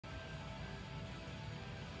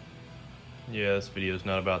Yeah, this video is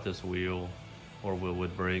not about this wheel or wheel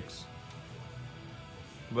with brakes,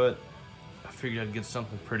 but I figured I'd get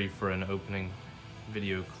something pretty for an opening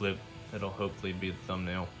video clip that'll hopefully be the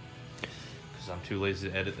thumbnail, because I'm too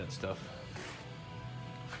lazy to edit that stuff.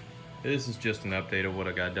 This is just an update of what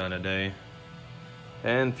I got done today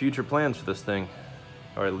and future plans for this thing,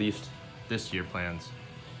 or at least this year plans.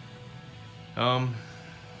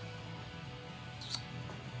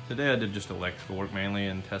 Today I did just electrical work mainly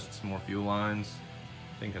and tested some more fuel lines.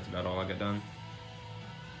 I think that's about all I got done.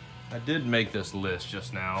 I did make this list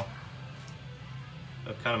just now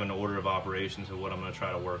of kind of an order of operations of what I'm going to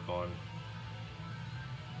try to work on.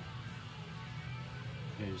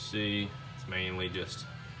 As you see, it's mainly just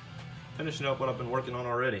finishing up what I've been working on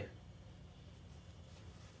already.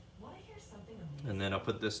 And then I'll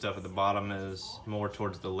put this stuff at the bottom as more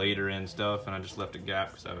towards the later end stuff, and I just left a gap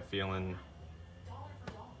because I have a feeling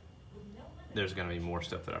there's gonna be more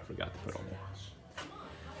stuff that I forgot to put on there.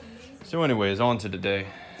 So anyways, on to today.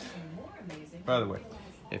 By the way,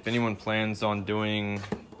 if anyone plans on doing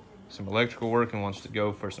some electrical work and wants to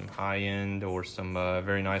go for some high end or some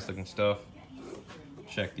very nice looking stuff,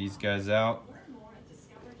 check these guys out.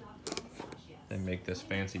 They make this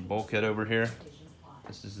fancy bulkhead over here.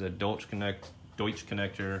 This is a Deutsch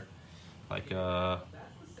connector, like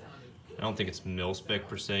I don't think it's mil spec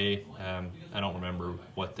per se. I don't remember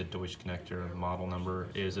what the Deutsch connector model number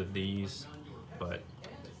is of these, but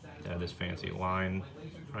this fancy line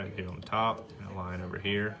right here on the top and a line over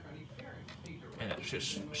here, and it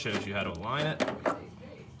just shows you how to align it.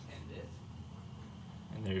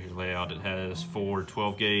 And there's your layout. It has 4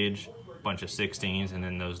 12 gauge, bunch of 16s, and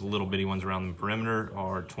then those little bitty ones around the perimeter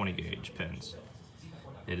are 20 gauge pins.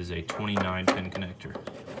 It is a 29 pin connector.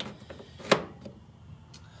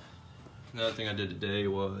 Another thing I did today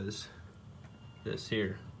was this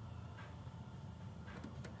here.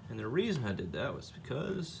 And the reason I did that was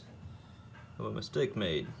because of a mistake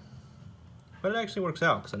made. But it actually works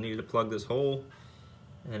out because I needed to plug this hole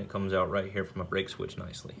and it comes out right here from my brake switch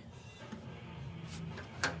nicely.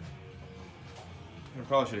 I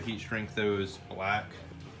probably should have heat shrink those black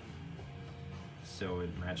so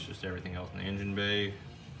it matches everything else in the engine bay,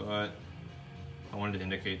 but I wanted to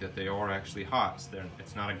indicate that they are actually hot. So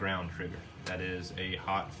it's not a ground trigger. That is a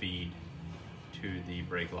hot feed to the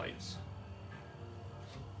brake lights.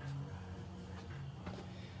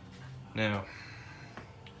 Now,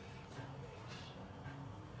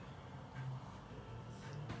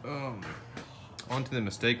 on to the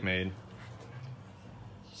mistake made.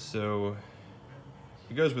 So,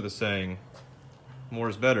 it goes with the saying, more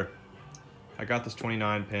is better. I got this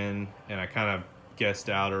 29 pin and I kind of guessed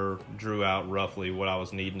out or drew out roughly what I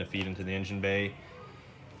was needing to feed into the engine bay.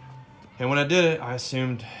 And when I did it, I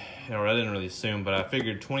assumed, or I didn't really assume, but I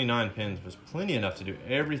figured 29 pins was plenty enough to do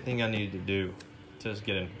everything I needed to do to just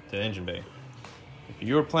get into the engine bay. If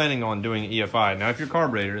you were planning on doing EFI, now if you're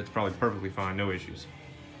carburetor, it's probably perfectly fine, no issues.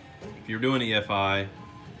 If you're doing EFI,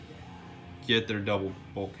 get their double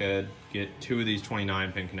bulkhead, get 2 of these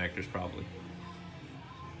 29 pin connectors probably.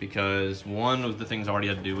 Because one of the things I already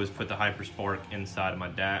had to do was put the Hyperspark inside of my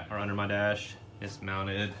or under my dash. It's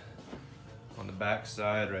mounted on the back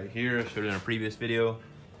side right here. I showed it in a previous video,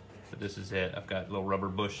 but this is it. I've got little rubber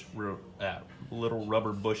bushings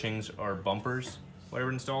or bumpers,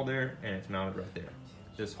 whatever installed there, and it's mounted right there.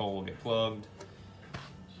 This hole will get plugged.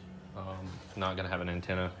 Not gonna have an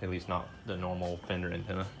antenna, at least not the normal fender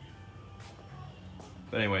antenna.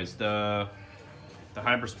 But anyways, the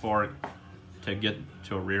Hyperspark, to get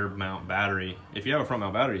to a rear mount battery, if you have a front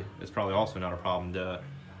mount battery, it's probably also not a problem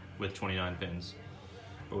with 29 pins.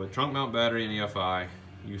 But with trunk mount battery and EFI,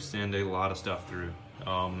 you send a lot of stuff through.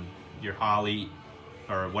 Your Holly,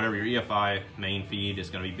 or whatever your EFI main feed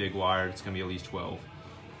is gonna be big wired, it's gonna be at least 12.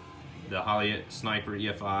 The Holly Sniper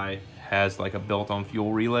EFI has like a built-on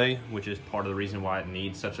fuel relay, which is part of the reason why it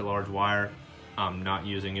needs such a large wire. I'm not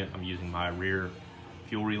using it, I'm using my rear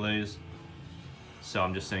fuel relays. So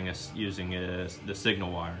I'm just saying using the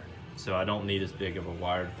signal wire. So I don't need as big of a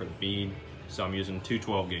wire for the feed. So I'm using 2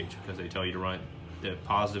 12 gauge because they tell you to run the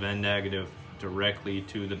positive and negative directly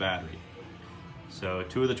to the battery. So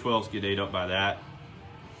 2 of the 12s get ate up by that.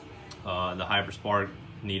 The Hyperspark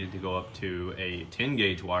needed to go up to a 10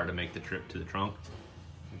 gauge wire to make the trip to the trunk.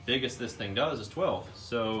 The biggest this thing does is 12.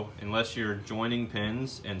 So unless you're joining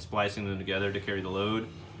pins and splicing them together to carry the load,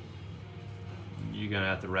 you're gonna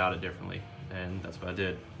have to route it differently. And that's what I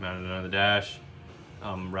did. Mounted it on the dash,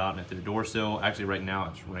 routing it through the door sill. Actually right now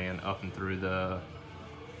it's ran up and through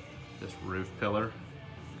this roof pillar,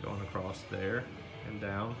 going across there and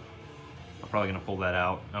down. I'm probably gonna pull that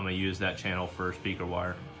out. I'm gonna use that channel for speaker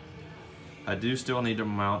wire. I do still need to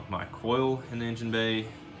mount my coil in the engine bay,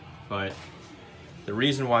 but the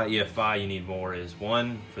reason why EFI you need more is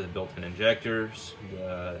one, for the built-in injectors,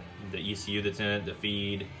 the ECU that's in it, the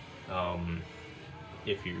feed.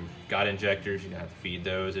 If you've got injectors, you're gonna have to feed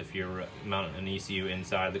those. If you're mounting an ECU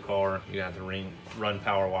inside the car, you're gonna have to run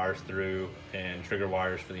power wires through and trigger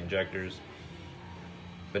wires for the injectors.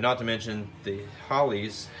 But not to mention, the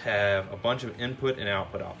Hollies have a bunch of input and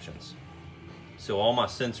output options. So all my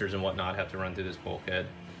sensors and whatnot have to run through this bulkhead.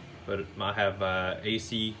 But I have a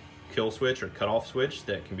AC kill switch or cutoff switch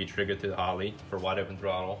that can be triggered through the Holly for wide open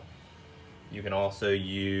throttle. You can also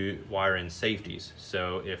wire in safeties.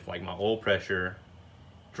 So if like my oil pressure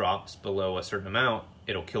drops below a certain amount,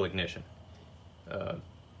 it'll kill ignition.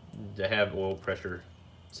 They have oil pressure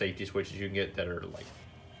safety switches you can get that are like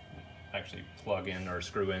actually plug in or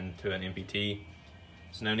screw in to an MPT.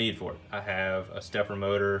 There's no need for it. I have a stepper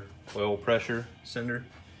motor oil pressure sender,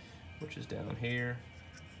 which is down here.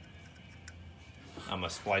 I'm gonna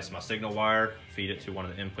splice my signal wire, feed it to one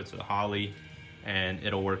of the inputs of the Holly, and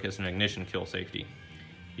it'll work as an ignition kill safety.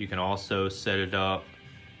 You can also set it up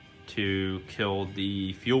to kill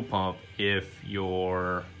the fuel pump if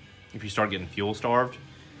you start getting fuel starved.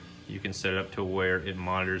 You can set it up to where it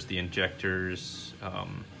monitors the injector's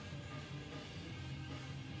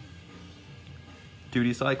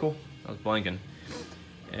duty cycle. I was blanking.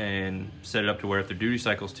 And set it up to where if their duty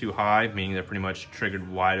cycle is too high, meaning they're pretty much triggered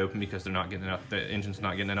wide open because they're not getting enough, the engine's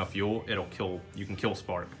not getting enough fuel, you can kill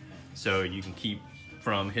spark. So you can keep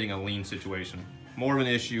from hitting a lean situation. More of an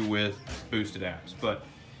issue with boosted apps, but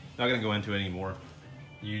not gonna go into it anymore.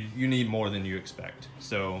 You need more than you expect.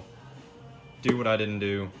 So do what I didn't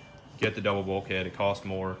do, get the double bulkhead, it costs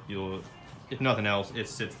more. If nothing else, it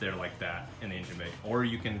sits there like that in the engine bay. Or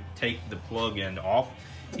you can take the plug end off.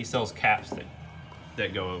 He sells caps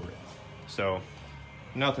that go over it. So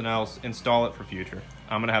nothing else, install it for future.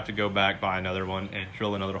 I'm gonna have to go back, buy another one and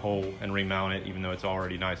drill another hole and remount it, even though it's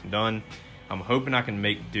already nice and done. I'm hoping I can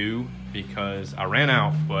make do because I ran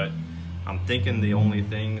out, but I'm thinking the only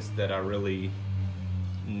things that I really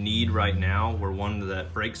need right now were one of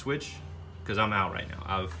that brake switch, because I'm out right now.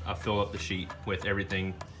 I've filled up the sheet with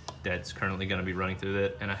everything that's currently gonna be running through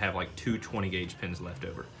it, and I have like two 20 gauge pins left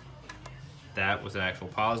over. That was an actual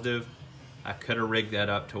positive. I could have rigged that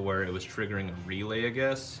up to where it was triggering a relay, I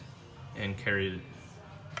guess, and carried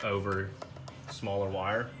over smaller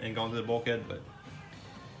wire and gone to the bulkhead, but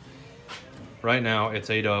right now it's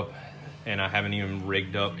ate up and I haven't even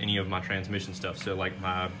rigged up any of my transmission stuff. So like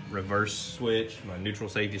my reverse switch, my neutral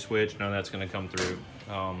safety switch, none of that's gonna come through.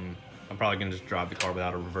 I'm probably gonna just drive the car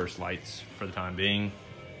without a reverse lights for the time being.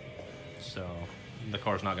 So the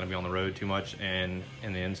car's not gonna be on the road too much, and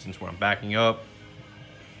in the instance where I'm backing up,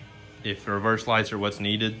 if the reverse lights are what's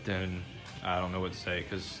needed, then I don't know what to say,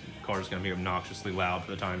 because the car's gonna be obnoxiously loud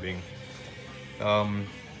for the time being.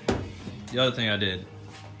 The other thing I did,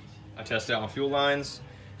 I tested out my fuel lines.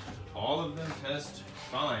 All of them test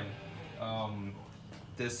fine.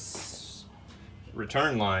 This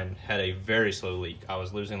return line had a very slow leak. I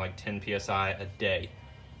was losing like 10 PSI a day.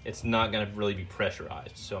 It's not gonna really be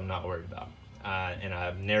pressurized, so I'm not worried about it. And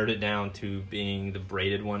I've narrowed it down to being the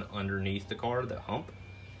braided one underneath the car, the hump.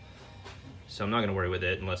 So I'm not gonna worry with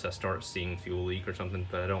it unless I start seeing fuel leak or something,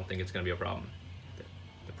 but I don't think it's gonna be a problem.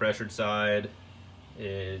 The pressured side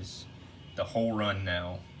is the whole run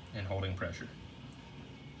now and holding pressure.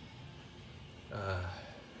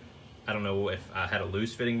 I don't know if I had a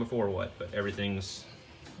loose fitting before or what, but everything's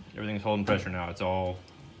holding pressure now. It's all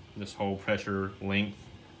this whole pressure length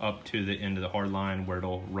up to the end of the hard line where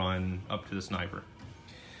it'll run up to the sniper.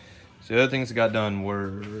 So the other things that got done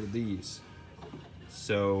were these.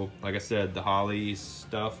 So like I said, the Holley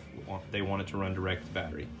stuff, they wanted to run direct to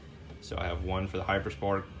battery. So I have one for the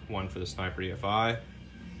Hyperspark, one for the Sniper EFI.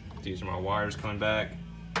 These are my wires coming back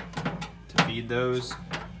to feed those.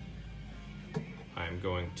 I'm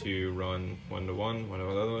going to run one to one to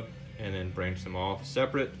the other one, and then branch them off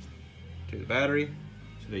separate to the battery.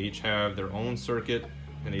 So they each have their own circuit,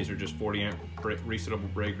 and these are just 40 amp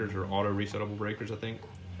resettable breakers, or auto resettable breakers, I think.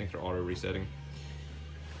 I think they're auto resetting.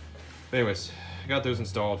 But anyways, I got those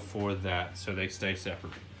installed for that, so they stay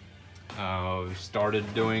separate. I've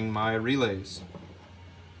started doing my relays.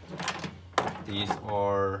 These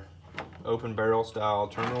are open barrel style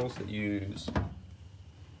terminals that use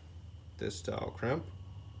this style crimp.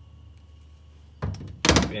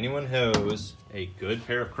 If anyone knows a good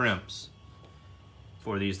pair of crimps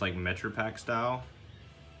for these like Metro Pack style,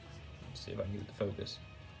 let's see if I can get the focus.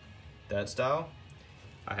 That style,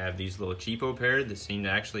 I have these little cheapo pair that seem to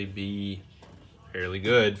actually be fairly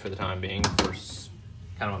good for the time being, for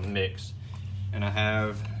kind of a mix. And I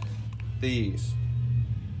have these.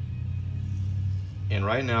 And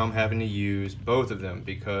right now I'm having to use both of them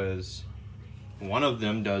because one of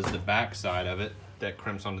them does the back side of it that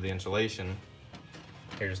crimps onto the insulation.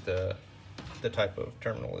 Here's the type of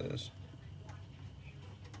terminal it is.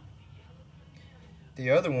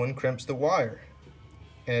 The other one crimps the wire.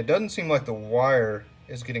 And it doesn't seem like the wire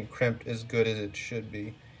is getting crimped as good as it should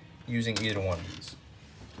be using either one of these.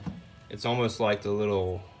 It's almost like the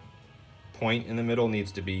little point in the middle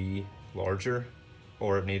needs to be larger,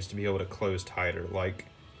 or it needs to be able to close tighter. Like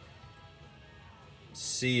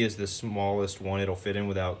C is the smallest one it'll fit in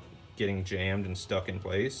without getting jammed and stuck in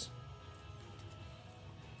place.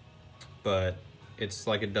 But it's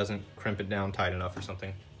like it doesn't crimp it down tight enough or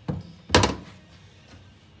something.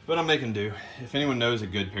 But I'm making do. If anyone knows a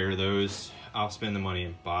good pair of those, I'll spend the money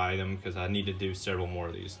and buy them because I need to do several more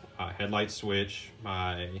of these. My headlight switch,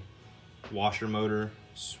 my washer motor,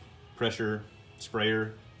 pressure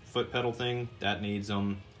sprayer, foot pedal thing, that needs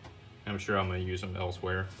them. I'm sure I'm going to use them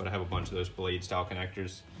elsewhere, but I have a bunch of those blade style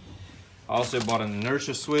connectors. I also bought an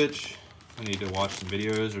inertia switch. I need to watch some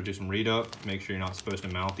videos or do some read up. Make sure you're not supposed to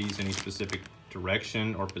mount these in any specific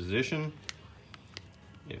direction or position.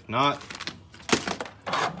 If not,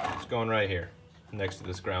 it's going right here next to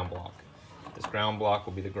this ground block. This ground block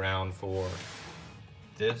will be the ground for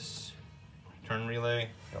this turn relay.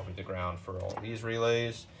 It'll be the ground for all these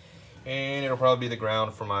relays. And it'll probably be the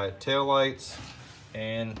ground for my tail lights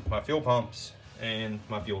and my fuel pumps and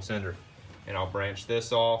my fuel sender. And I'll branch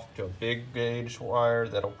this off to a big gauge wire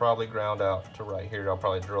that'll probably ground out to right here. I'll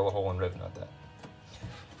probably drill a hole and rivet nut that.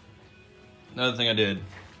 Another thing I did,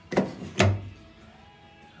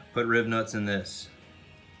 put riv nuts in this.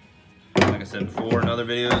 Like I said before in other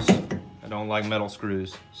videos, I don't like metal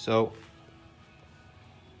screws. So,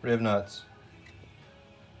 riv nuts.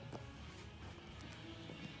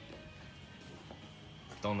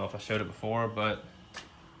 Don't know if I showed it before, but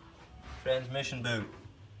transmission boot,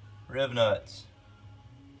 riv nuts.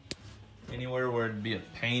 Anywhere where it'd be a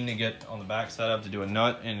pain to get on the back side of to do a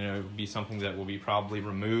nut, and it would be something that will be probably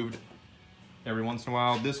removed every once in a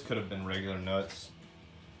while. This could have been regular nuts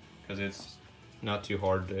because it's not too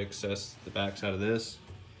hard to access the back side of this,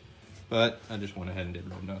 but I just went ahead and did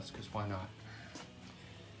riv nuts because why not?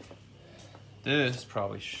 This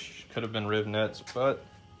probably could have been riv nuts, but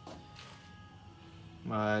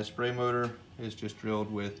my spray motor is just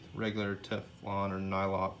drilled with regular Teflon or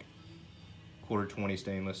Nylock 1/4-20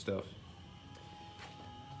 stainless stuff.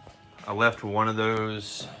 I left one of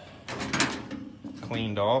those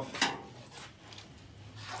cleaned off.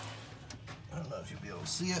 I don't know if you'll be able to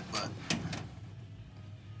see it, but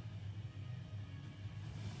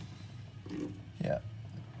yeah,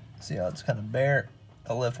 see how it's kind of bare?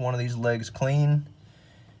 I left one of these legs clean.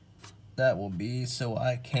 That will be so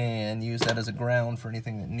I can use that as a ground for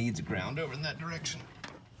anything that needs a ground over in that direction.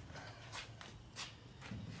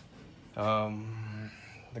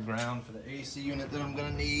 The ground for the AC unit that I'm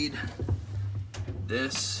gonna need,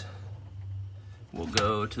 this will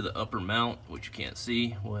go to the upper mount, which you can't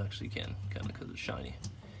see. Well, actually you can, kind of because it's shiny.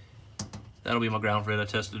 That'll be my ground for it. I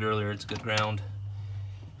tested earlier, it's good ground.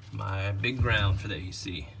 My big ground for the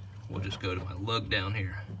AC will just go to my lug down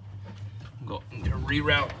here. I'm going to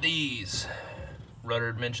reroute these.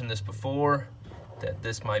 Rudder mentioned this before, that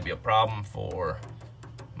this might be a problem for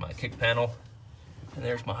my kick panel. And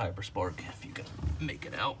there's my Hyperspark, if you can make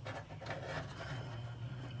it out.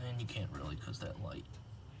 And you can't really because that light.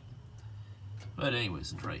 But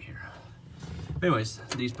anyways, it's right here. Anyways,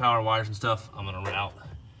 these power wires and stuff, I'm gonna route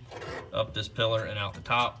up this pillar and out the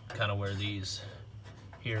top, kind of where these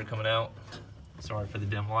here are coming out. Sorry for the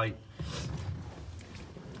dim light.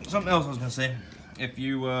 Something else I was gonna say, if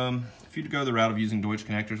you go the route of using Deutsch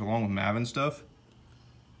connectors along with Mavin stuff,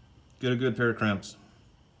 get a good pair of crimps.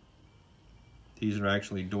 These are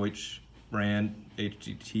actually Deutsch brand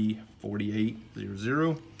HGT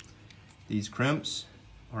 4800. These crimps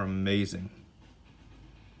are amazing.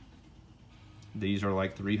 These are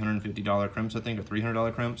like $350 crimps, I think, or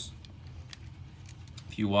 $300 crimps.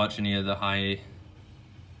 If you watch any of the high-end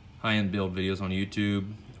build videos on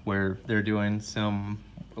YouTube where they're doing some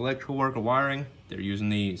electrical work or wiring, they're using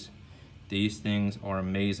these. These things are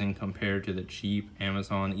amazing compared to the cheap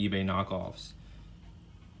Amazon, eBay knockoffs.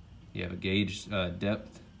 You have a gauge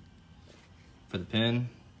depth for the pin.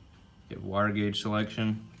 You have wire gauge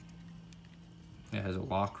selection. It has a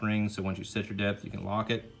lock ring, so once you set your depth, you can lock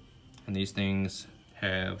it. And these things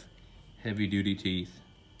have heavy duty teeth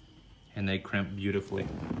and they crimp beautifully.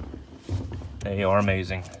 They are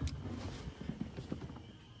amazing.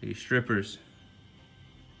 These strippers,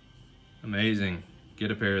 amazing. Get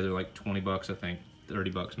a pair, they're like 20 bucks, I think,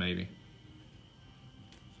 30 bucks maybe.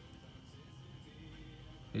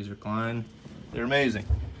 These are Klein. They're amazing.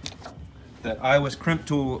 That Iowa's crimp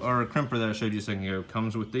tool, or crimper that I showed you a second ago,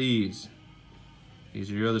 comes with these. These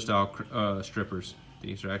are your other style strippers.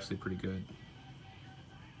 These are actually pretty good.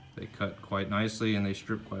 They cut quite nicely and they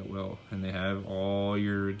strip quite well. And they have all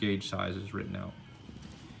your gauge sizes written out.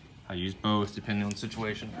 I use both depending on the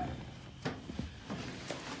situation.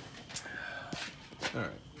 All right.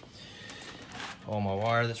 All my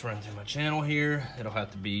wire that's running through my channel here, it'll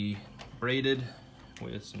have to be braided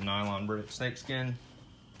with some nylon snake skin.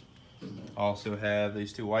 Also have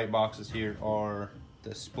these two white boxes here are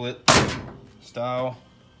the split style.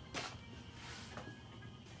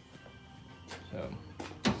 So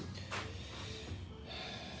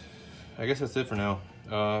I guess that's it for now.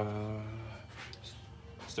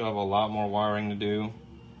 Still have a lot more wiring to do.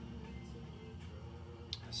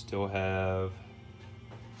 Still have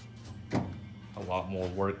a lot more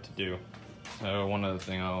work to do. One other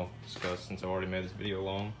thing I'll discuss since I already made this video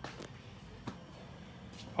long.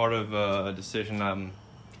 Part of a decision I'm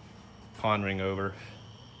pondering over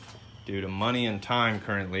due to money and time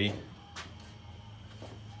currently.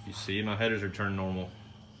 You see my headers are turned normal.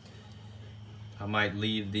 I might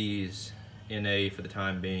leave these NA for the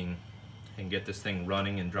time being and get this thing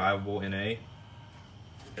running and drivable NA.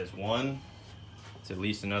 Because one, it's at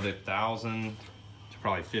least another $1,000 to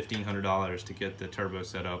probably $1,500 to get the turbo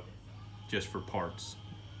set up just for parts,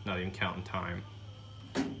 not even counting time.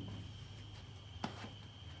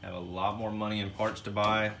 Have a lot more money and parts to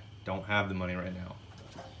buy. Don't have the money right now.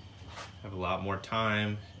 Have a lot more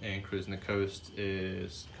time, and cruising the coast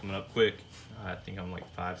is coming up quick. I think I'm like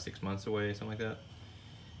 5-6 months away, something like that.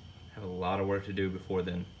 Have a lot of work to do before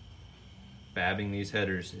then. Fabbing these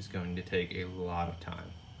headers is going to take a lot of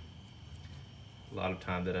time. A lot of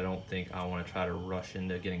time that I don't think I want to try to rush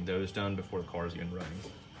into getting those done before the car is even running.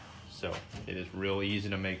 So it is real easy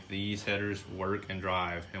to make these headers work and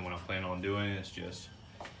drive, and what I plan on doing is just,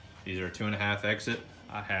 these are a 2.5 exit.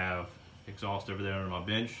 I have exhaust over there on my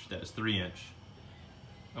bench that is 3-inch.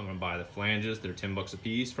 I'm gonna buy the flanges, they're $10 a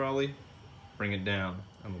piece probably. Bring it down.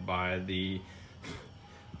 I'm gonna buy the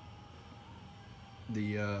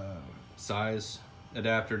size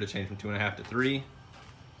adapter to change from 2.5 to 3.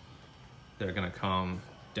 They're gonna come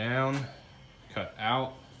down, cut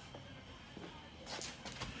out,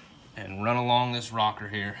 and run along this rocker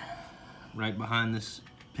here, right behind this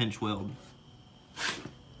pinch weld,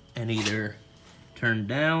 and either turn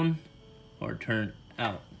down or turn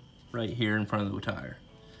out right here in front of the tire.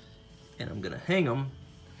 And I'm gonna hang them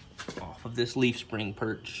off of this leaf spring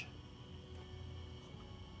perch,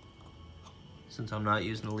 since I'm not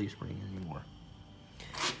using the leaf spring anymore.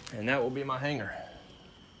 And that will be my hanger.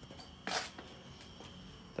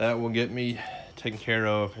 That will get me taken care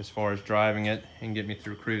of as far as driving it and get me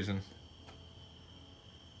through cruising.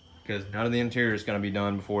 Because none of the interior is going to be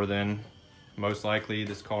done before then. Most likely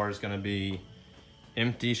this car is going to be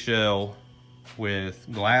empty shell with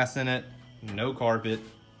glass in it, no carpet,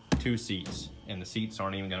 2 seats. And the seats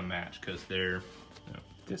aren't even going to match because they're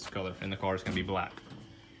this color, and the car is going to be black.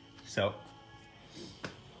 So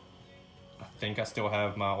I think I still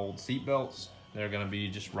have my old seat belts. They're going to be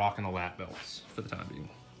just rocking the lap belts for the time being.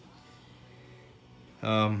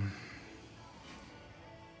 I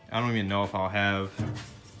don't even know if I'll have,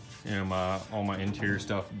 all my interior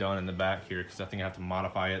stuff done in the back here, because I think I have to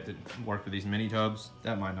modify it to work with these mini tubs.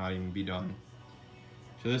 That might not even be done.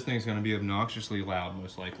 So this thing's going to be obnoxiously loud,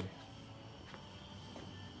 most likely.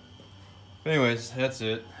 But anyways, that's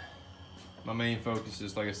it. My main focus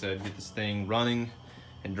is, like I said, get this thing running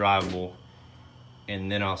and drivable,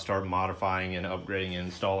 and then I'll start modifying and upgrading and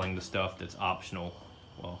installing the stuff that's optional.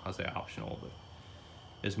 Well, I say optional, but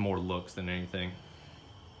it's more looks than anything.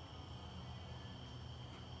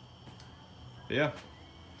 But yeah,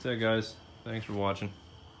 that's it, guys. Thanks for watching.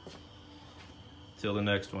 Till the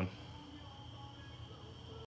next one.